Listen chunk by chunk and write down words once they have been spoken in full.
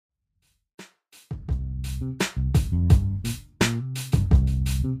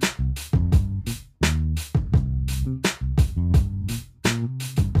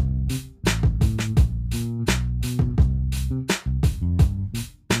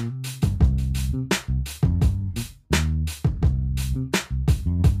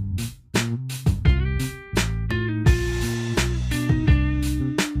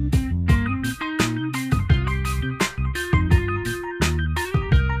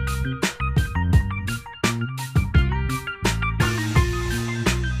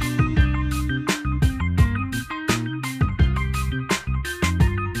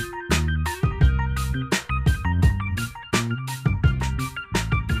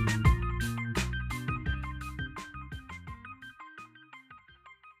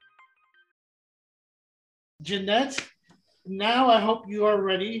Jeannette, now I hope you are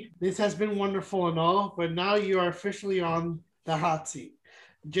ready. This has been wonderful and all, but now you are officially on the hot seat.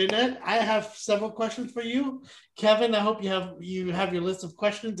 Jeannette, I have several questions for you. Kevin, I hope you have your list of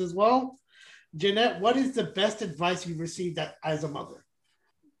questions as well. Jeannette, what is the best advice you've received as a mother?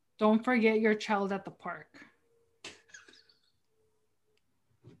 Don't forget your child at the park.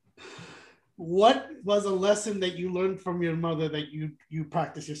 What was a lesson that you learned from your mother that you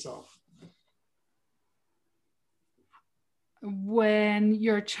practice yourself? When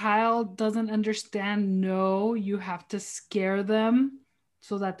your child doesn't understand no, you have to scare them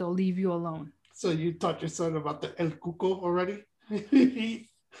so that they'll leave you alone. So you taught your son about the El Cuco already?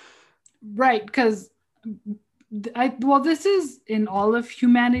 Right, because this is in all of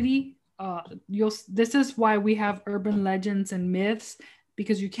humanity. This is why we have urban legends and myths,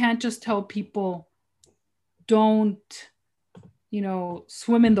 because you can't just tell people don't,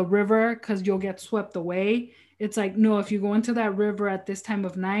 swim in the river because you'll get swept away. It's like, no, if you go into that river at this time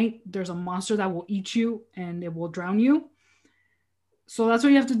of night, there's a monster that will eat you and it will drown you. So that's what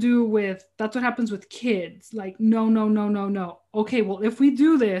you have to do that's what happens with kids. Like, no, no, no, no, no. Okay, well, if we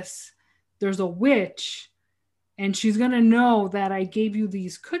do this, there's a witch and she's going to know that I gave you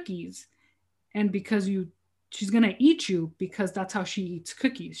these cookies. And because she's going to eat you, because that's how she eats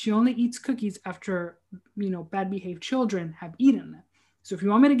cookies. She only eats cookies after, bad behaved children have eaten them. So if you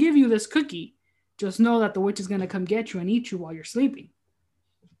want me to give you this cookie, just know that the witch is going to come get you and eat you while you're sleeping.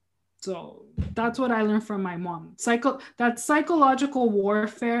 So that's what I learned from my mom. That psychological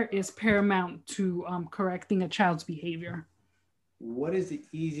warfare is paramount to correcting a child's behavior. What is the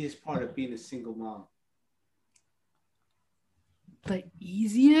easiest part of being a single mom? The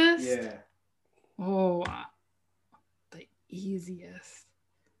easiest? Yeah. Oh, the easiest.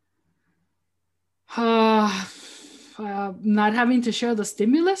 Not having to share the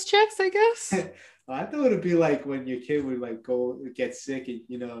stimulus checks, I guess. I thought it'd be like when your kid would like go get sick and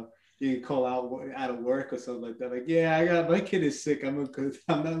you could call out of work or something like that. Like, yeah, my kid is sick. I'm not gonna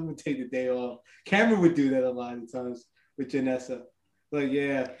take the day off. Cameron would do that a lot of times with Janessa. Like,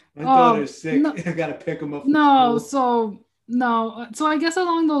 yeah, my daughter's sick. No, I gotta pick him up. So I guess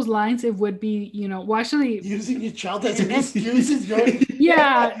along those lines, it would be, well, actually using your child as an excuse is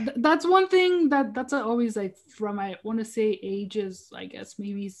yeah, that's one thing that's always like from, I want to say ages, I guess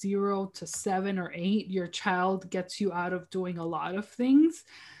maybe 0 to 7 or 8, your child gets you out of doing a lot of things.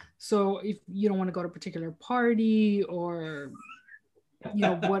 So if you don't want to go to a particular party or,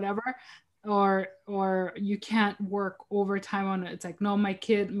 whatever, or you can't work overtime on it. It's like, no, my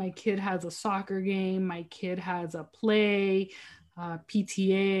kid has a soccer game, my kid has a play,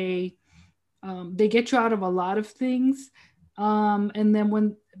 PTA. They get you out of a lot of things. And then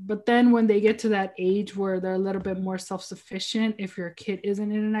when they get to that age where they're a little bit more self-sufficient, if your kid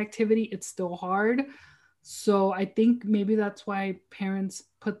isn't in an activity, it's still hard. So I think maybe that's why parents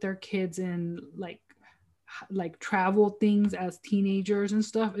put their kids in like travel things as teenagers and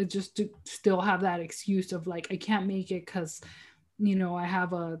stuff. It's just to still have that excuse of like, I can't make it because I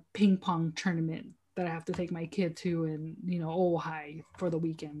have a ping pong tournament that I have to take my kid to and Ojai for the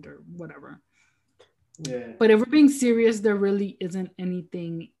weekend or whatever. Yeah. But if we're being serious, there really isn't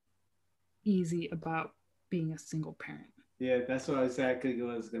anything easy about being a single parent. Yeah, that's what exactly I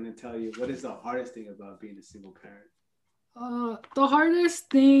was going to tell you. What is the hardest thing about being a single parent? The hardest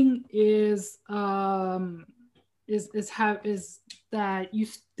thing is that you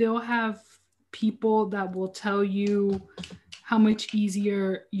still have people that will tell you how much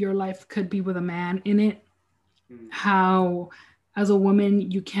easier your life could be with a man in it. How, as a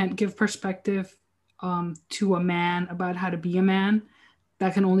woman, you can't give perspective to a man about how to be a man.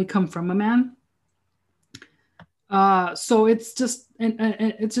 That can only come from a man. So it's just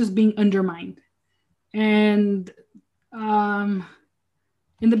being undermined. And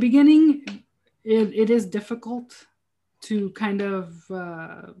in the beginning, it is difficult to kind of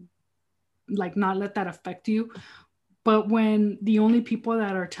like not let that affect you. But when the only people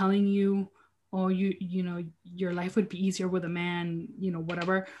that are telling you, oh, you know, your life would be easier with a man, you know,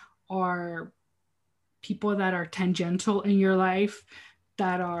 whatever, are people that are tangential in your life,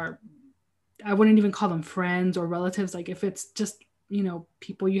 that are, I wouldn't even call them friends or relatives. Like if it's just, you know,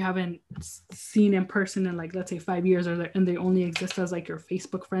 people you haven't seen in person in like, let's say 5 years, and they only exist as like your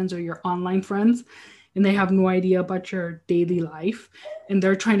Facebook friends or your online friends, and they have no idea about your daily life, and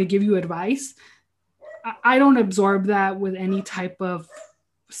they're trying to give you advice. I don't absorb that with any type of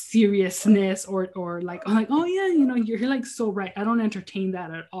seriousness or like, I'm like, oh yeah, you know, you're like so right. I don't entertain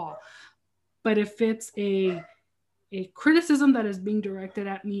that at all. But if it's a criticism that is being directed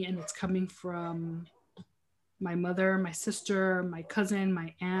at me and it's coming from my mother, my sister, my cousin,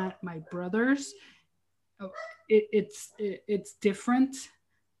 my aunt, my brothers, it's different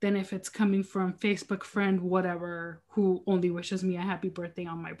than if it's coming from Facebook friend, whatever, who only wishes me a happy birthday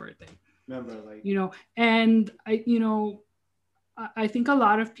on my birthday. Remember, like, you know, and I think a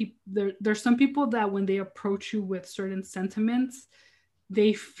lot of people, there's some people that when they approach you with certain sentiments,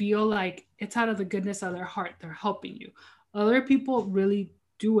 they feel like it's out of the goodness of their heart. They're helping you. Other people really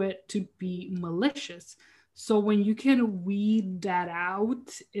do it to be malicious. So when you can weed that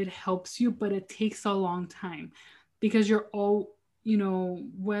out, it helps you, but it takes a long time because you're all, you know,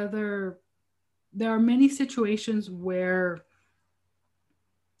 whether there are many situations where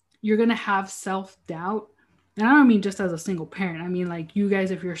you're going to have self-doubt. And I don't mean just as a single parent. I mean, like you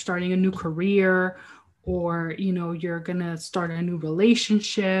guys, if you're starting a new career or, you know, you're going to start a new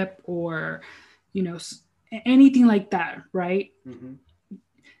relationship or, you know, anything like that, right? mm-hmm.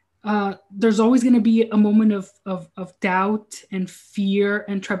 There's always going to be a moment of doubt and fear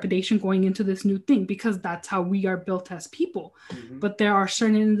and trepidation going into this new thing because that's how we are built as people. Mm-hmm. But there are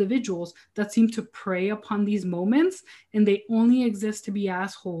certain individuals that seem to prey upon these moments, and they only exist to be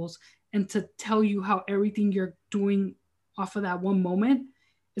assholes and to tell you how everything you're doing off of that one moment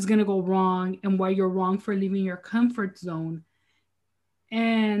is going to go wrong and why you're wrong for leaving your comfort zone.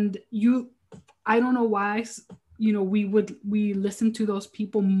 And I don't know why, you know, we listen to those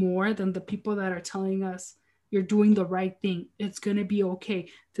people more than the people that are telling us you're doing the right thing. It's going to be okay.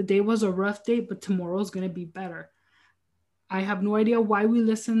 Today was a rough day, but tomorrow's going to be better. I have no idea why we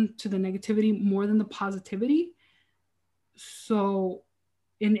listen to the negativity more than the positivity. So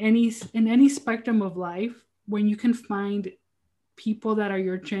in any spectrum of life, when you can find people that are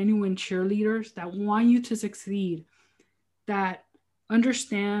your genuine cheerleaders that want you to succeed, that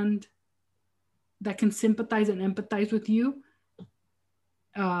understand, that can sympathize and empathize with you,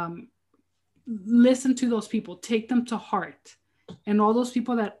 listen to those people, take them to heart. And all those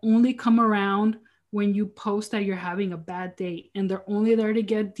people that only come around when you post that you're having a bad day and they're only there to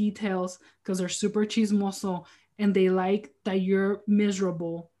get details because they're super chismoso and they like that you're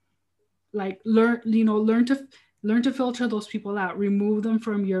miserable. Like learn to filter those people out, remove them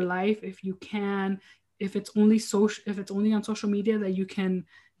from your life if you can. If it's only on social media that you can,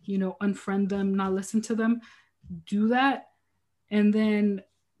 you know, unfriend them, not listen to them, do that. And then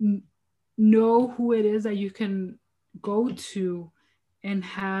know who it is that you can go to and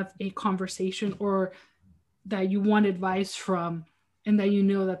have a conversation, or that you want advice from, and that you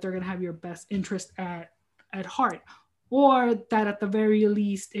know that they're going to have your best interest at heart. Or that at the very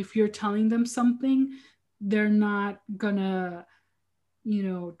least, if you're telling them something, they're not gonna, you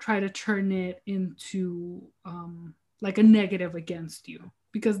know, try to turn it into like a negative against you.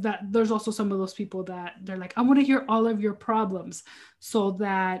 Because that there's also some of those people that they're like, I want to hear all of your problems, so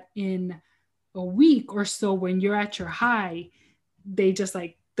that in a week or so when you're at your high, they just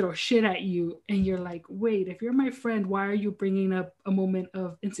like throw shit at you, and you're like, wait, if you're my friend, why are you bringing up a moment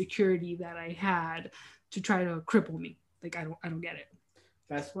of insecurity that I had to try to cripple me? Like, I don't get it.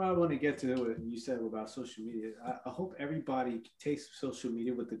 That's why I want to get to what you said about social media. I hope everybody takes social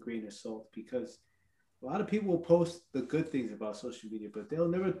media with a grain of salt, because a lot of people will post the good things about social media, but they'll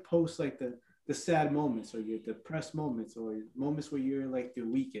never post like the sad moments or your depressed moments or moments where you're like your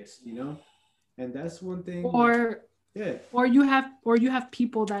weakest, you know? And that's one thing. Or yeah. Or you have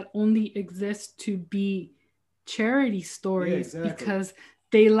people that only exist to be charity stories, exactly, because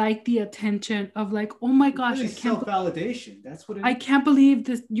they like the attention of like, oh my gosh, really self-validation. That's what it is. I can't believe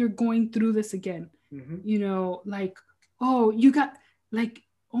this, you're going through this again. Mm-hmm. You know, like, oh, you got like,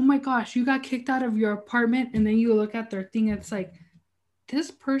 oh my gosh, you got kicked out of your apartment, and then you look at their thing and it's like,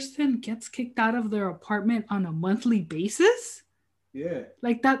 this person gets kicked out of their apartment on a monthly basis? Yeah.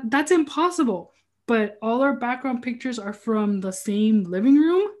 Like that's impossible. But all our background pictures are from the same living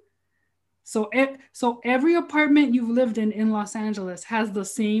room. So every apartment you've lived in Los Angeles has the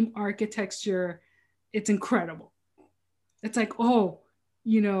same architecture. It's incredible. It's like, oh,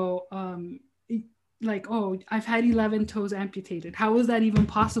 you know, like, oh, I've had 11 toes amputated. How is that even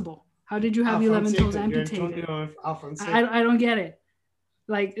possible? How did you have 11 toes amputated? I don't get it.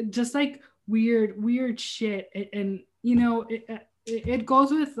 Like, just like weird shit. And you know, it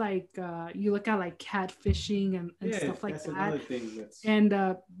goes with like, you look at like catfishing and stuff like that's that. another thing that's... And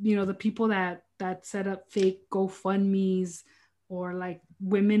you know, the people that set up fake GoFundMe's, or like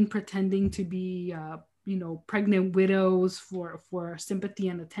women pretending to be you know, pregnant widows for sympathy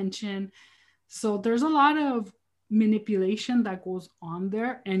and attention. So there's a lot of manipulation that goes on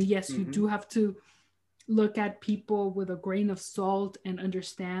there. And yes, you do have to look at people with a grain of salt and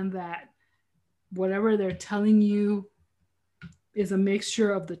understand that whatever they're telling you is a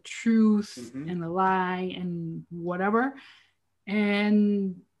mixture of the truth and the lie and whatever.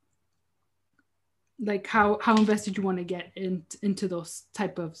 And like, how invested you want to get into those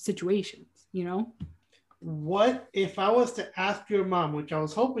type of situations, you know? What if I was to ask your mom, which I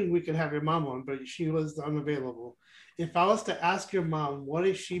was hoping we could have your mom on, but she was unavailable. If I was to ask your mom, what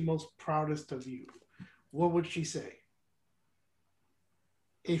is she most proudest of you? What would she say?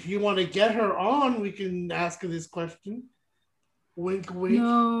 If you want to get her on, we can ask her this question. Wink, wink.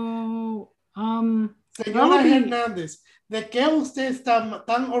 No. Señora Hernández, ¿de qué usted está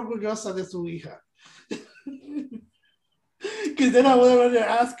tan orgullosa de su hija? Because then I would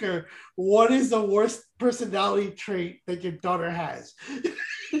ask her, what is the worst personality trait that your daughter has?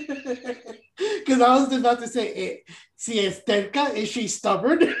 Because I was about to say, si es terca, is she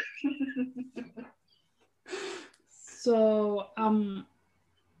stubborn? So,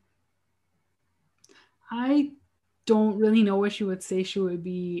 I don't really know what she would say she would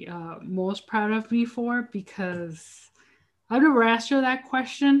be most proud of me for, because I've never asked her that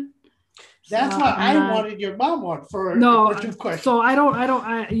question. That's why I wanted your mom on for two questions. So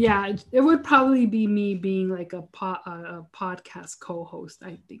yeah, it would probably be me being like a podcast co-host,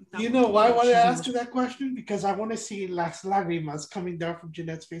 I think. You know why I want to ask you that question? Because I want to see las lágrimas coming down from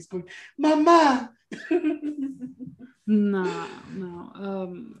Jeanette's face going, Mama! No.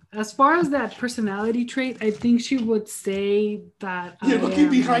 As far as that personality trait, I think she would say that you're looking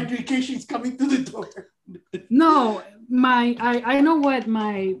behind you in case she's coming through the door. No, I know what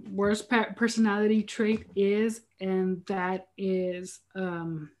my worst personality trait is, and that is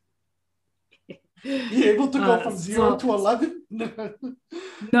you're able to go from 0 to 11.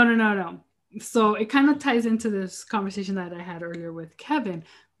 No. So it kind of ties into this conversation that I had earlier with Kevin,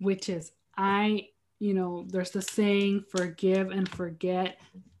 which is you know, there's the saying, forgive and forget.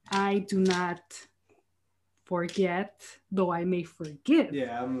 I do not forget, though I may forgive.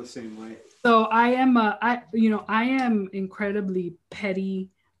 Yeah, I'm the same way. So I am incredibly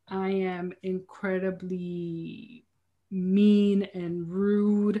petty. I am incredibly mean and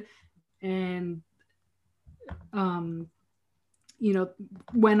rude. And, you know,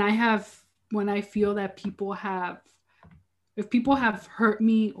 when I feel that if people have hurt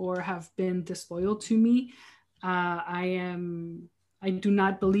me or have been disloyal to me, I do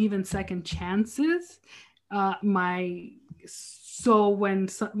not believe in second chances. So when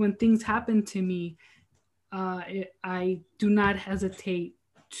things happen to me, I do not hesitate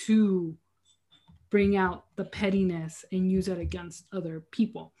to bring out the pettiness and use it against other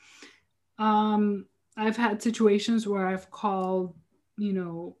people. I've had situations where I've called, you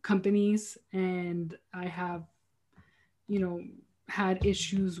know, companies, and I have, you know, had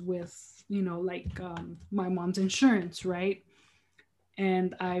issues with, you know, like my mom's insurance, right?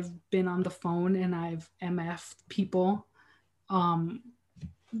 And I've been on the phone and I've MF'd people,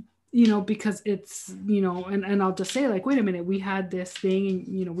 you know, because it's, you know, and I'll just say, like, wait a minute, we had this thing, and,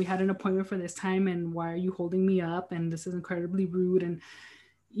 you know, we had an appointment for this time, and why are you holding me up? And this is incredibly rude. And,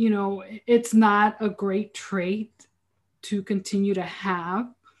 you know, it's not a great trait to continue to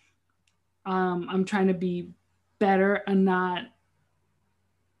have. I'm trying to be better and not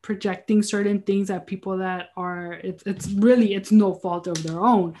projecting certain things at people that are, it's no fault of their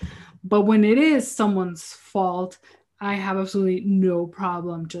own. But when it is someone's fault, I have absolutely no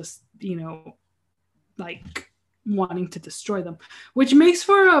problem just, you know, like wanting to destroy them, which makes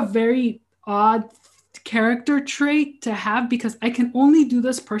for a very odd character trait to have, because I can only do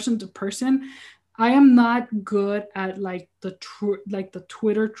this person to person. I am not good at like the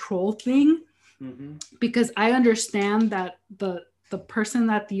Twitter troll thing, because I understand that the person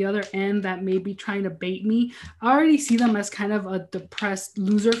at the other end that may be trying to bait me, I already see them as kind of a depressed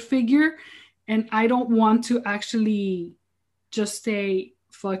loser figure. And I don't want to actually just say,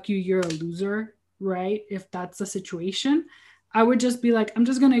 fuck you, you're a loser, right? If that's the situation, I would just be like,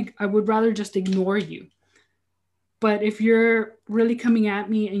 I would rather just ignore you. But if you're really coming at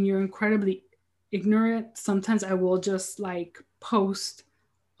me and you're incredibly ignorant, sometimes I will just like post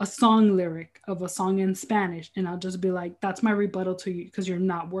a song lyric of a song in Spanish, and I'll just be like, that's my rebuttal to you because you're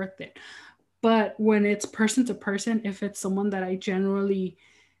not worth it. But when it's person to person, if it's someone that I generally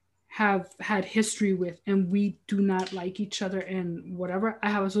have had history with and we do not like each other and whatever,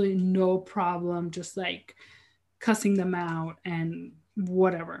 I have absolutely no problem just like cussing them out and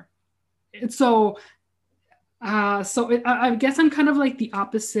whatever. So I guess I'm kind of like the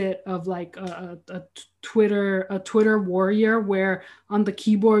opposite of like a Twitter warrior, where on the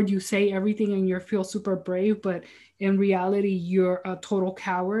keyboard you say everything and you feel super brave, but in reality you're a total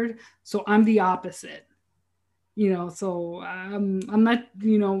coward. So I'm the opposite, So I'm not,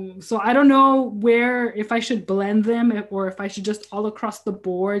 So I don't know where, if I should blend them, or if I should just all across the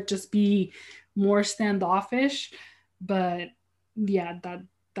board just be more standoffish. But yeah,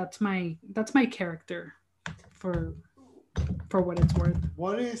 that's my character for what it's worth.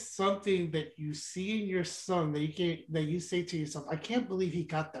 What is something that you see in your son that you say to yourself, I can't believe he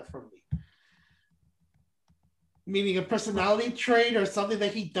got that from me? Meaning a personality trait or something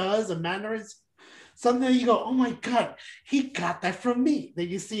that he does, a mannerism, something that you go, oh my God, he got that from me. That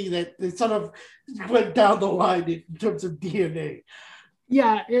you see that it sort of went down the line in terms of DNA.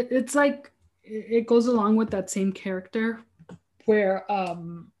 Yeah, it's like it goes along with that same character where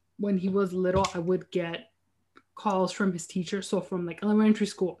when he was little, I would get calls from his teacher. So from like elementary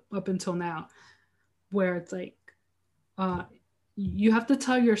school up until now, where it's like, you have to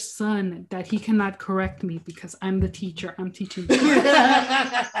tell your son that he cannot correct me because I'm the teacher. I'm teaching.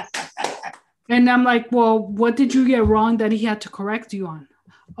 And I'm like, well, what did you get wrong that he had to correct you on?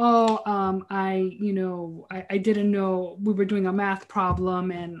 Oh, I didn't know we were doing a math problem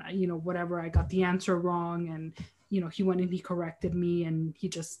and, whatever, I got the answer wrong. And, he went and he corrected me and he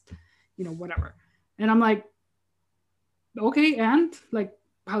just, whatever. And I'm like, okay. And like,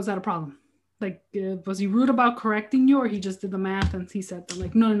 how's that a problem? Like, was he rude about correcting you, or he just did the math and he said,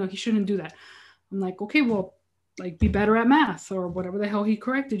 like, no, he shouldn't do that. I'm like, okay, well, like, be better at math or whatever the hell he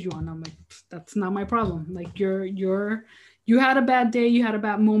corrected you on. I'm like, that's not my problem. Like, you had a bad day, you had a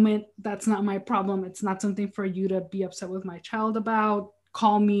bad moment. That's not my problem. It's not something for you to be upset with my child about.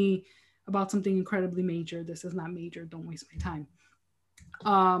 Call me about something incredibly major. This is not major. Don't waste my time.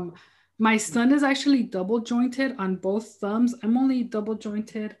 My son is actually double jointed on both thumbs. I'm only double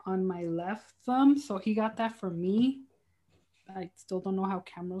jointed on my left thumb. So he got that from me. I still don't know how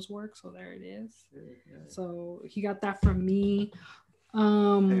cameras work, so there it is. So he got that from me. I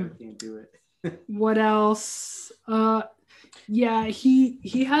can't do it. What else? Yeah,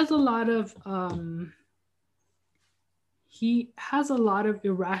 he has a lot of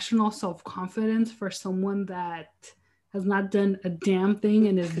irrational self-confidence for someone that has not done a damn thing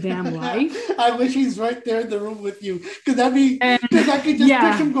in his damn life. I wish he's right there in the room with you, because I could just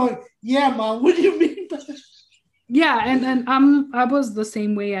pick him going, yeah, Mom, what do you mean by that? Yeah, and I was the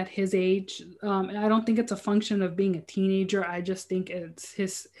same way at his age. I don't think it's a function of being a teenager. I just think it's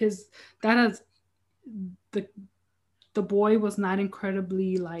his that has the boy was not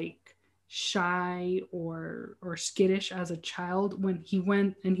incredibly like shy or skittish as a child. When he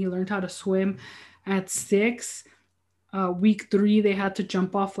went and he learned how to swim at 6, week 3 they had to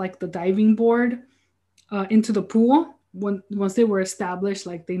jump off like the diving board into the pool. Once they were established,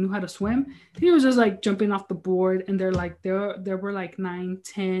 like they knew how to swim, he was just like jumping off the board, and there were like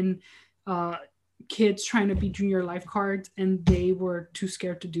 9-10 kids trying to be junior lifeguards, and they were too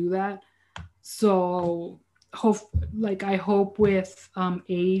scared to do that. So I hope with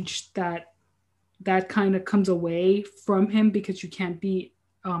age that kind of comes away from him, because you can't be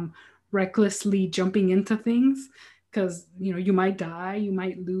recklessly jumping into things, because you might die, you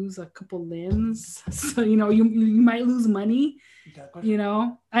might lose a couple limbs, so you might lose money.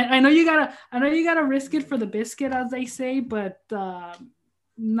 I know you gotta risk it for the biscuit, as they say, but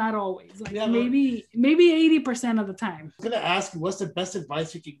not always. Like, maybe 80% of the time. I'm gonna ask you, what's the best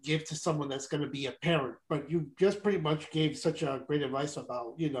advice you could give to someone that's gonna be a parent, but you just pretty much gave such a great advice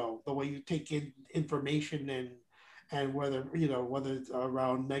about the way you take in information and whether it's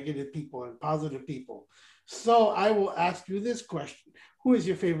around negative people and positive people. So I will ask you this question: who is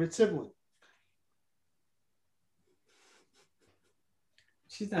your favorite sibling?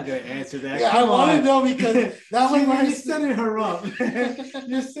 She's not going to answer that. Yeah, I want to know, because that way you're setting her up.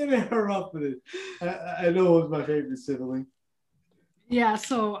 You're setting her up with it. I know who's my favorite sibling. Yeah,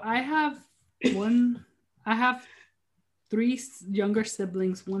 so I have 3 younger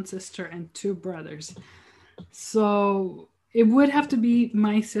siblings, 1 sister, and 2 brothers. So it would have to be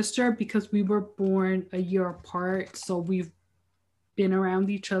my sister, because we were born a year apart. So we've been around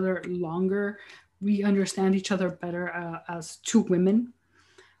each other longer. We understand each other better as 2 women.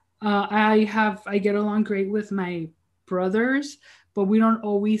 I get along great with my brothers, but we don't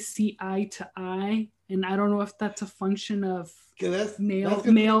always see eye to eye. And I don't know if that's a function of male,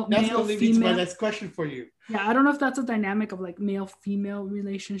 gonna lead me to my female. next question for you. Yeah, I don't know if that's a dynamic of like male female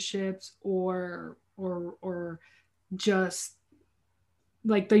relationships or just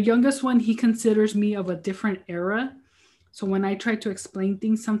like the youngest one, he considers me of a different era. So when I try to explain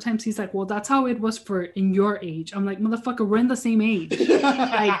things, sometimes he's like, well, that's how it was for in your age. I'm like, motherfucker, we're in the same age.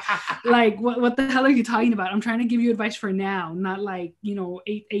 like what the hell are you talking about? I'm trying to give you advice for now, not like,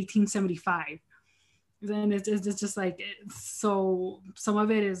 1875. Then it's just like, so some of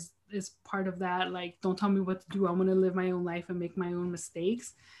it is part of that. Like, don't tell me what to do. I'm going to live my own life and make my own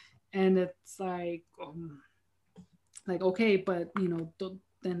mistakes. And it's like okay, but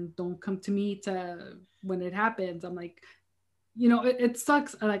don't come to me to when it happens. I'm like, it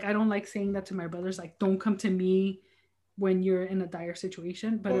sucks. Like, I don't like saying that to my brothers, like, don't come to me when you're in a dire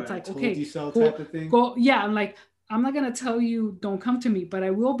situation, but it's like, okay, type of thing. Go. Yeah. I'm like, I'm not going to tell you, don't come to me, but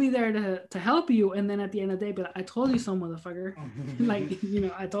I will be there to help you. And then at the end of the day, but I told you so, motherfucker. Like,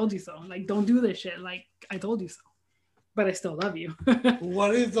 I told you so. Like, don't do this shit. Like, I told you so, but I still love you.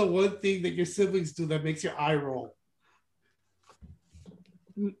 What is the one thing that your siblings do that makes your eye roll?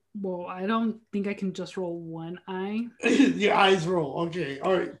 Well, I don't think I can just roll one eye. Your eyes roll. Okay.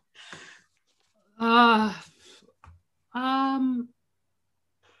 All right.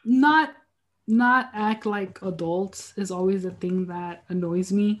 Not act like adults is always the thing that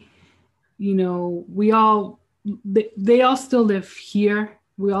annoys me. They all still live here.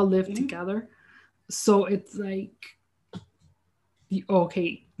 We all live together. So it's like,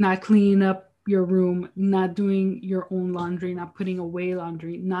 okay, not cleaning up your room, not doing your own laundry, not putting away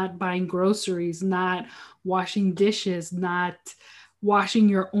laundry, not buying groceries, not washing dishes, not washing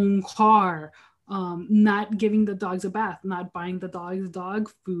your own car, not giving the dogs a bath, not buying the dogs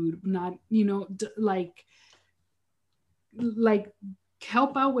dog food, not like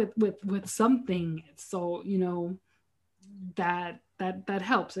help out with something. So that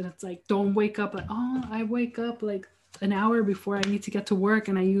helps. And it's like, don't wake up like, oh, I wake up like an hour before I need to get to work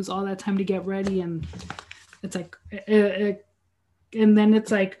and I use all that time to get ready, and it's like and then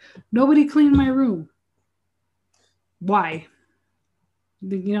it's like, nobody cleaned my room. Why?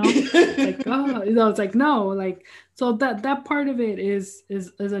 Like, oh, it's like, no, like, so that part of it is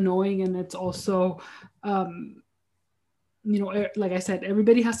annoying. And it's also like I said,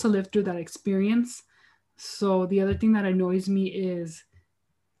 everybody has to live through that experience. So the other thing that annoys me is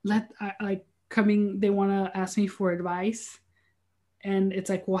they want to ask me for advice, and it's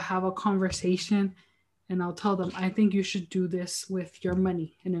like, we'll have a conversation and I'll tell them, I think you should do this with your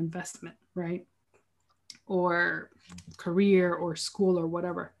money and investment, right? Or career or school or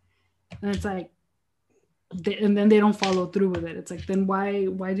whatever. And it's like, and then they don't follow through with it. It's like, then why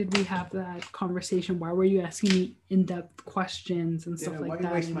did we have that conversation? Why were you asking me in-depth questions and stuff like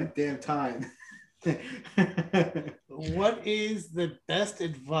that? Why waste my damn time? What is the best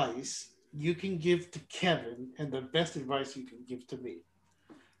advice you can give to Kevin and the best advice you can give to me?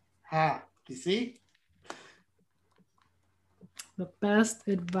 You see? The best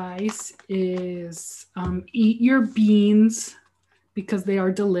advice is eat your beans because they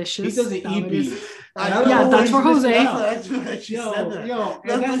are delicious. He doesn't eat beans. Yeah, that's for Jose. That's what she said that.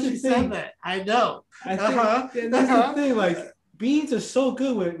 That's what she said that. I know. I think that's the thing. Like, beans are so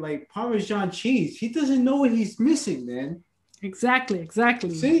good with like Parmesan cheese. He doesn't know what he's missing, man. Exactly.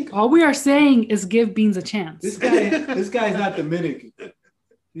 See? All we are saying is give beans a chance. This guy's not Dominican.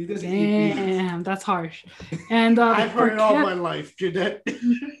 He doesn't eat beans. Damn, that's harsh. And I've heard it all my life, Jeannette.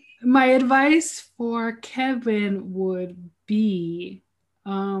 My advice for Kevin would be,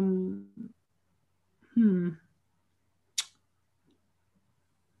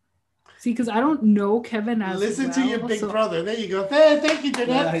 see, because I don't know Kevin as Listen well, to your big brother. There you go. Thank you,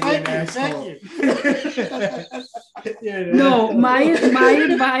 Jeannette. Thank you. No, my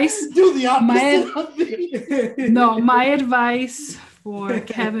advice. Do the opposite. No, my advice for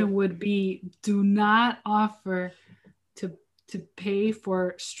Kevin would be, do not offer to pay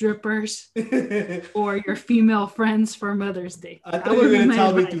for strippers or your female friends for Mother's Day. I thought you were going to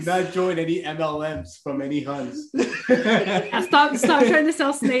tell me do not join any MLMs from any Huns. Stop trying to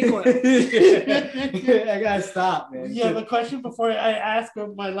sell snake oil. I got to stop, man. You have a question before I ask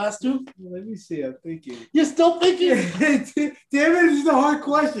my last two? Let me see. I'm thinking. You're still thinking? Damn it, these are hard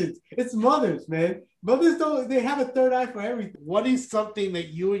questions. It's mothers, man. Mothers they have a third eye for everything. What is something that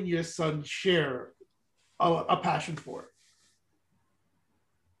you and your son share a passion for?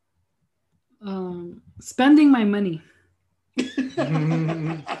 Spending my money. That's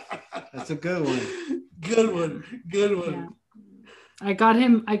a good one. Good one. Yeah. I bought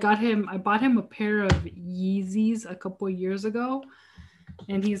him a pair of Yeezys a couple of years ago.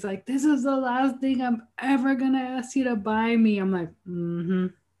 And he's like, this is the last thing I'm ever going to ask you to buy me. I'm like, mm-hmm.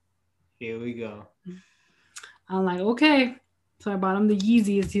 Here we go. I'm like, okay. So I bought him the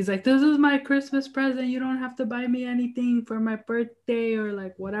Yeezys. He's like, this is my Christmas present. You don't have to buy me anything for my birthday or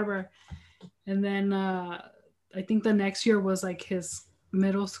like whatever. And then I think the next year was like his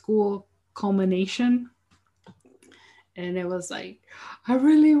middle school culmination. And it was like, I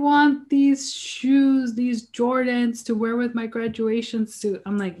really want these shoes, these Jordans to wear with my graduation suit.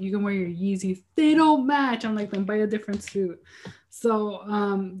 I'm like, you can wear your Yeezys. They don't match. I'm like, then buy a different suit. So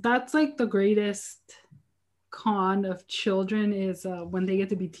that's like the greatest con of children is when they get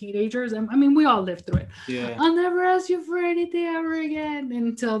to be teenagers. And I mean, we all live through it. Yeah. I'll never ask you for anything ever again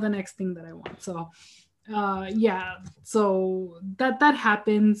until the next thing that I want. So yeah, so that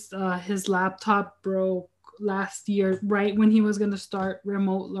happens. His laptop broke last year, right when he was going to start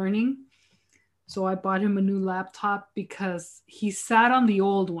remote learning. So I bought him a new laptop because he sat on the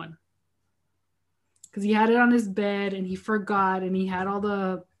old one because he had it on his bed and he forgot, and he had all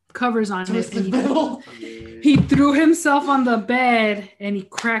the covers on it, and he threw himself on the bed and he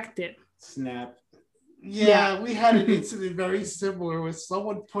cracked it. Snap. Yeah, we had an incident very similar where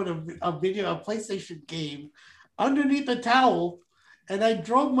someone put a PlayStation game underneath a towel, and I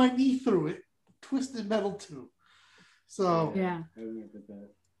drove my knee through it. Twisted Metal 2. So yeah. I remember that.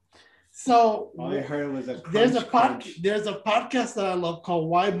 So all I heard was crunch, there's a podcast that I love called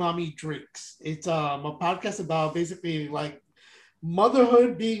Why Mommy Drinks. It's a podcast about basically like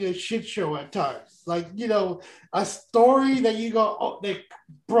motherhood being a shit show at times. Like, you know, a story that you go, oh, they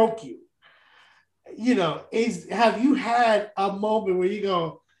broke you. You know, have you had a moment where you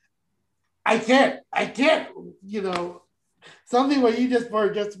go, I can't, you know, something where you just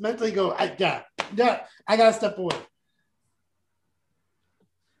mentally go, I gotta step away.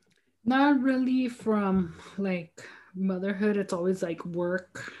 Not really from like motherhood. It's always like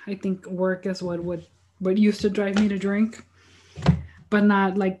work. I think work is what used to drive me to drink, but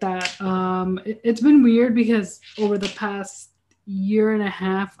not like that. It's been weird because over the past year and a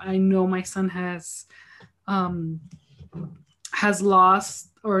half, I know my son has lost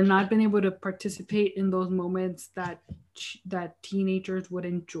or not been able to participate in those moments that teenagers would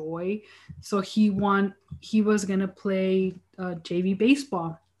enjoy. So he was gonna play JV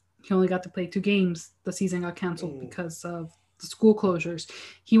baseball. He only got to play 2 games. The season got canceled because of the school closures.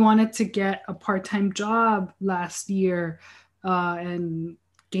 He wanted to get a part-time job last year and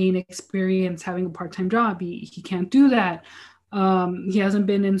gain experience having a part-time job. He can't do that. He hasn't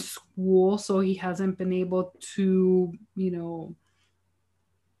been in school, so he hasn't been able to,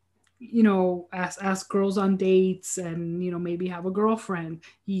 ask girls on dates and, maybe have a girlfriend.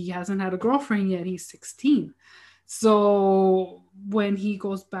 He hasn't had a girlfriend yet. He's 16. So when he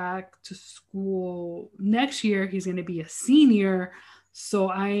goes back to school next year, he's going to be a senior. So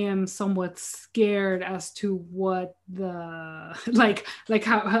I am somewhat scared as to what the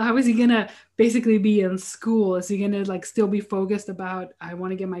how is he gonna basically be in school? Is he gonna like still be focused about I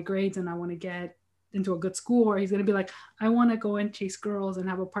want to get my grades and I want to get into a good school, or he's gonna be like I want to go and chase girls and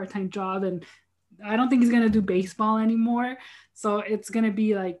have a part-time job? And I don't think he's gonna do baseball anymore. So it's gonna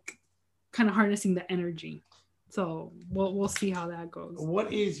be like kind of harnessing the energy. So we'll see how that goes.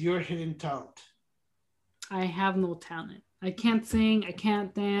 What is your hidden talent? I have no talent. I can't sing. I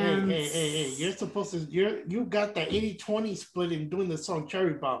can't dance. Hey. You're supposed to, you got the 80-20 split in doing the song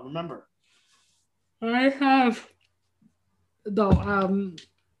Cherry Bomb, remember? I have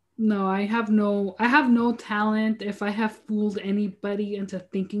no talent. If I have fooled anybody into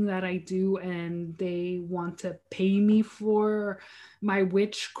thinking that I do and they want to pay me for my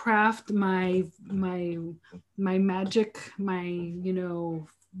witchcraft, my magic, my,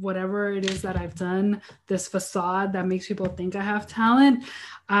 whatever it is that I've done, this facade that makes people think I have talent,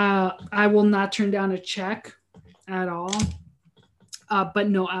 I will not turn down a check at all. But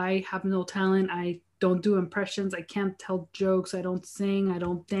no, I have no talent. I don't do impressions. I can't tell jokes. I don't sing. I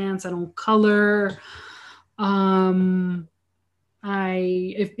don't dance. I don't color. If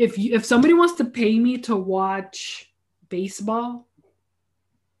somebody wants to pay me to watch baseball,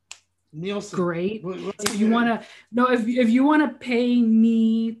 Nielsen, great. If you want to pay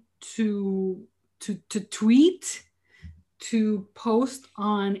me to tweet, to post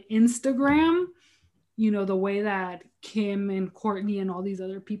on Instagram, the way that Kim and Courtney and all these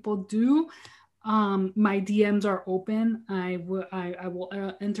other people do, my DMs are open. I will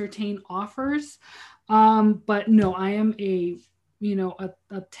entertain offers. But no, I am a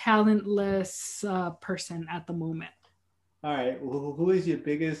talentless person at the moment. All right. Who is your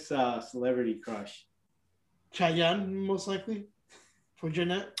biggest celebrity crush? Chayanne, most likely. for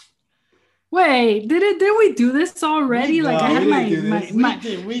Jeannette? Wait, did we do this already? Like I had my We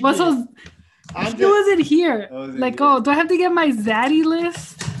did. He wasn't here. Oh, do I have to get my Zaddy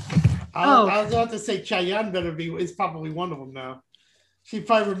list? I was about to say Chayanne is probably one of them now. She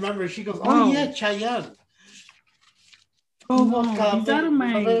probably remembers. She goes, "Oh yeah, Chayanne." No, he's out of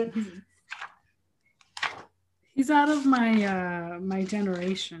my. He's out of my my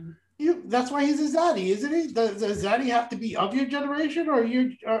generation. That's why he's a zaddy, isn't he? Does a zaddy have to be of your generation, or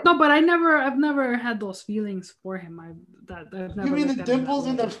you? No, but I've never had those feelings for him. I've never. You mean the dimples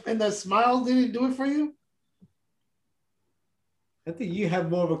and the smile didn't do it for you? I think you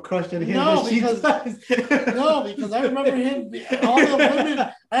have more of a crush on him. No, because I remember him. All the women.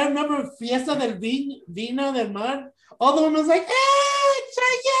 I remember Fiesta del Vino del Mar. All the women was like, "Hey,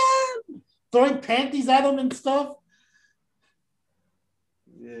 Chayanne!" Throwing panties at him and stuff.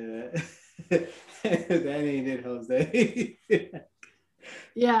 Yeah, that ain't it, Jose.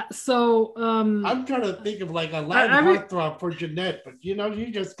 Yeah, so I'm trying to think of like a Latin heartthrob for Jeannette, but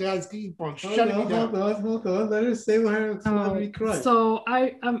you just guys keep on shutting me down. Hold on. Let her say what her crush. So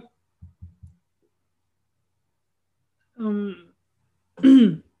I'm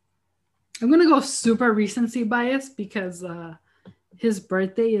gonna go super recency bias because his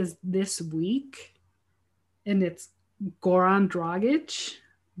birthday is this week, and it's Goran Dragic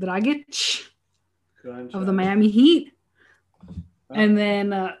of the Miami Heat. And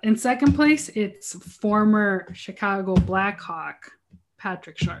then in second place, it's former Chicago Blackhawk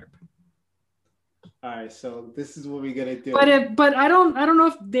Patrick Sharp. All right, so this is what we're gonna do. But I don't know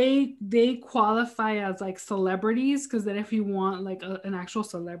if they qualify as like celebrities, because then if you want like an actual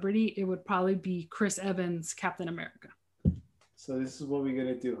celebrity, it would probably be Chris Evans, Captain America. So this is what we're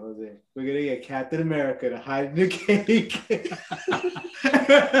gonna do, Jose. We're gonna get Captain America to hide in the cake.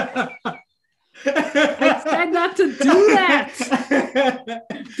 I said not to do that.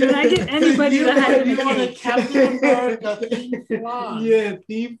 Did I get anybody to hide in the cake? A Captain America themed flan. Yeah,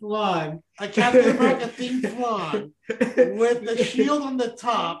 themed flan. A Captain America themed flan with the shield on the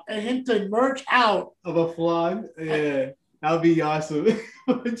top and him to emerge out of a flan. Yeah, that would be awesome.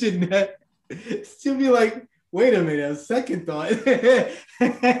 Jeannette, she'll be like, wait a minute, a second thought. It's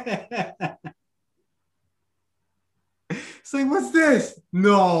like, what's this?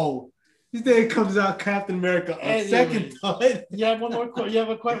 No. Then it comes out Captain America. A second thought. You have one more. You have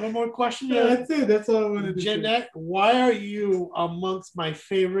one more question. Yeah, that's it. That's all I wanted to say. Jeannette, why are you amongst my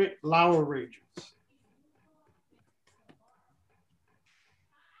favorite Lower Rangers?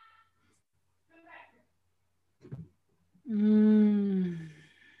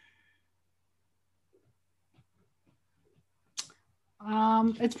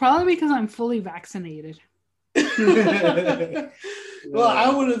 It's probably because I'm fully vaccinated. Well, I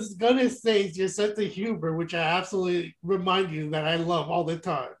was gonna say your sense of humor, which I absolutely remind you that I love all the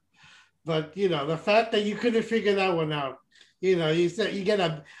time. But the fact that you couldn't figure that one out, you said you get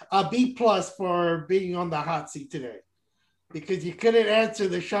a B+ for being on the hot seat today, because you couldn't answer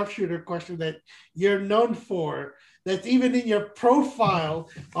the sharpshooter question that you're known for. That's even in your profile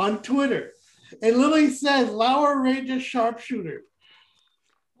on Twitter. It literally says Lower Ranger sharpshooter.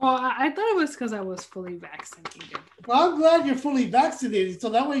 Well, I thought it was because I was fully vaccinated. Well, I'm glad you're fully vaccinated, so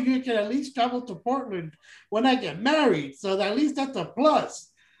that way you can at least travel to Portland when I get married. So at least that's a plus.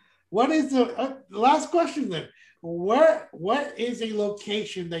 What is the last question then? What is a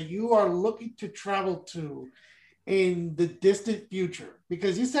location that you are looking to travel to in the distant future?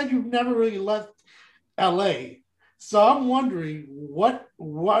 Because you said you've never really left LA. So I'm wondering what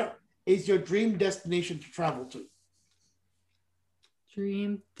is your dream destination to travel to?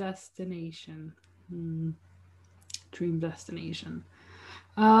 Dream destination. Dream destination.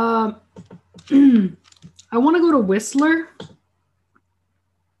 I want to go to Whistler,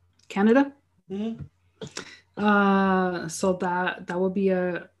 Canada. Mm-hmm. So that would be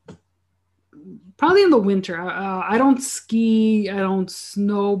probably in the winter. I don't ski, I don't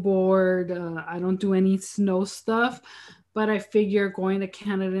snowboard, I don't do any snow stuff, but I figure going to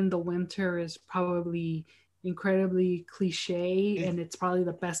Canada in the winter is probably incredibly cliche, and it's probably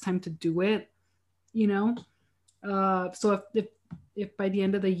the best time to do it, so if by the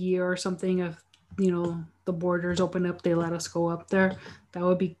end of the year or something, if the borders open up, they let us go up there, that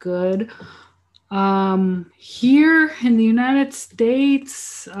would be good. Here in the United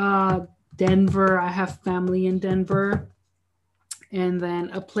States, Denver, I have family in Denver. And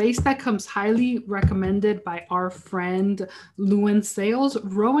then a place that comes highly recommended by our friend Lewin Sales,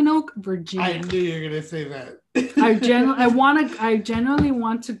 Roanoke, Virginia. I knew you were gonna say that. I genuinely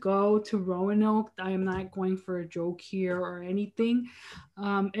want to go to Roanoke. I am not going for a joke here or anything.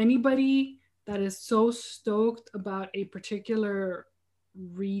 Anybody that is so stoked about a particular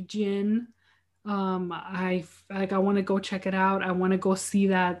region. I want to go check it out. I want to go see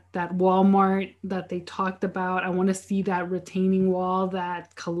that Walmart that they talked about. I want to see that retaining wall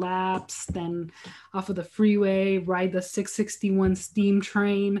that collapsed and off of the freeway, ride the 661 steam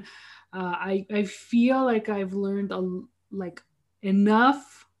train. I feel like I've learned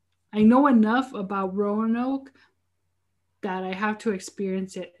enough. I know enough about Roanoke that I have to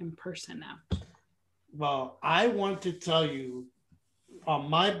experience it in person now. Well, I want to tell you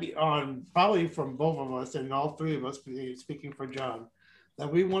on probably from both of us and all three of us speaking for John,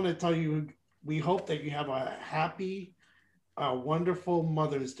 that we want to tell you we hope that you have a happy, wonderful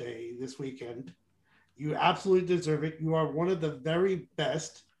Mother's Day this weekend. You absolutely deserve it. You are one of the very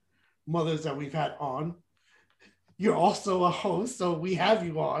best mothers that we've had on. You're also a host, so we have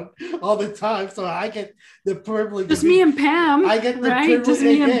you on all the time. So I get the privilege. Just me and Pam. I get the right? privilege. Just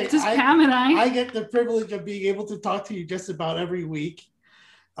me and Pam and I. I get the privilege of being able to talk to you just about every week.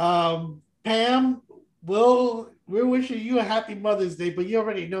 Pam, we're wishing you a happy Mother's Day, but you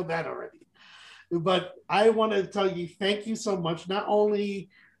already know that already. But I want to tell you thank you so much, not only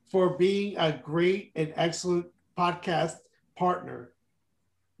for being a great and excellent podcast partner,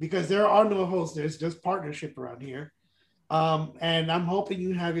 because there are no hosts, there's just partnership around here. And I'm hoping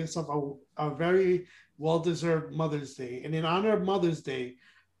you have yourself a very well-deserved Mother's Day. And in honor of Mother's Day,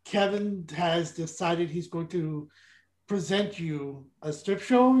 Kevin has decided he's going to present you a strip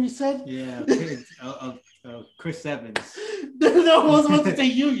show, you said? Yeah, Chris Evans. No, I was about to say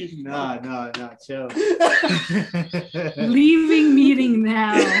you. No, chill. Leaving meeting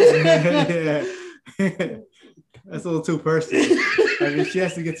now. That's a little too personal. I mean, she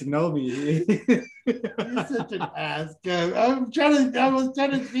has to get to know me. You're such an ass, guy. I was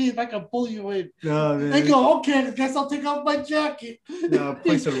trying to see if I can pull you in. No, man. They go, okay, I guess I'll take off my jacket. No,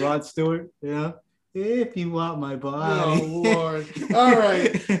 play some Rod Stewart, you know? If you want my body. Oh, Lord. All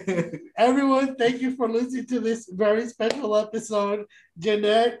right. Everyone, thank you for listening to this very special episode.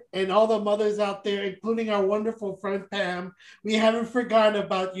 Jeannette and all the mothers out there, including our wonderful friend Pam. We haven't forgotten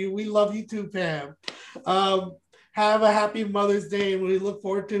about you. We love you too, Pam. Have a happy Mother's Day, and we look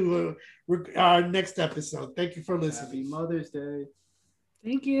forward to our next episode. Thank you for listening. Happy Mother's Day.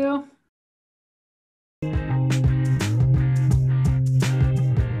 Thank you.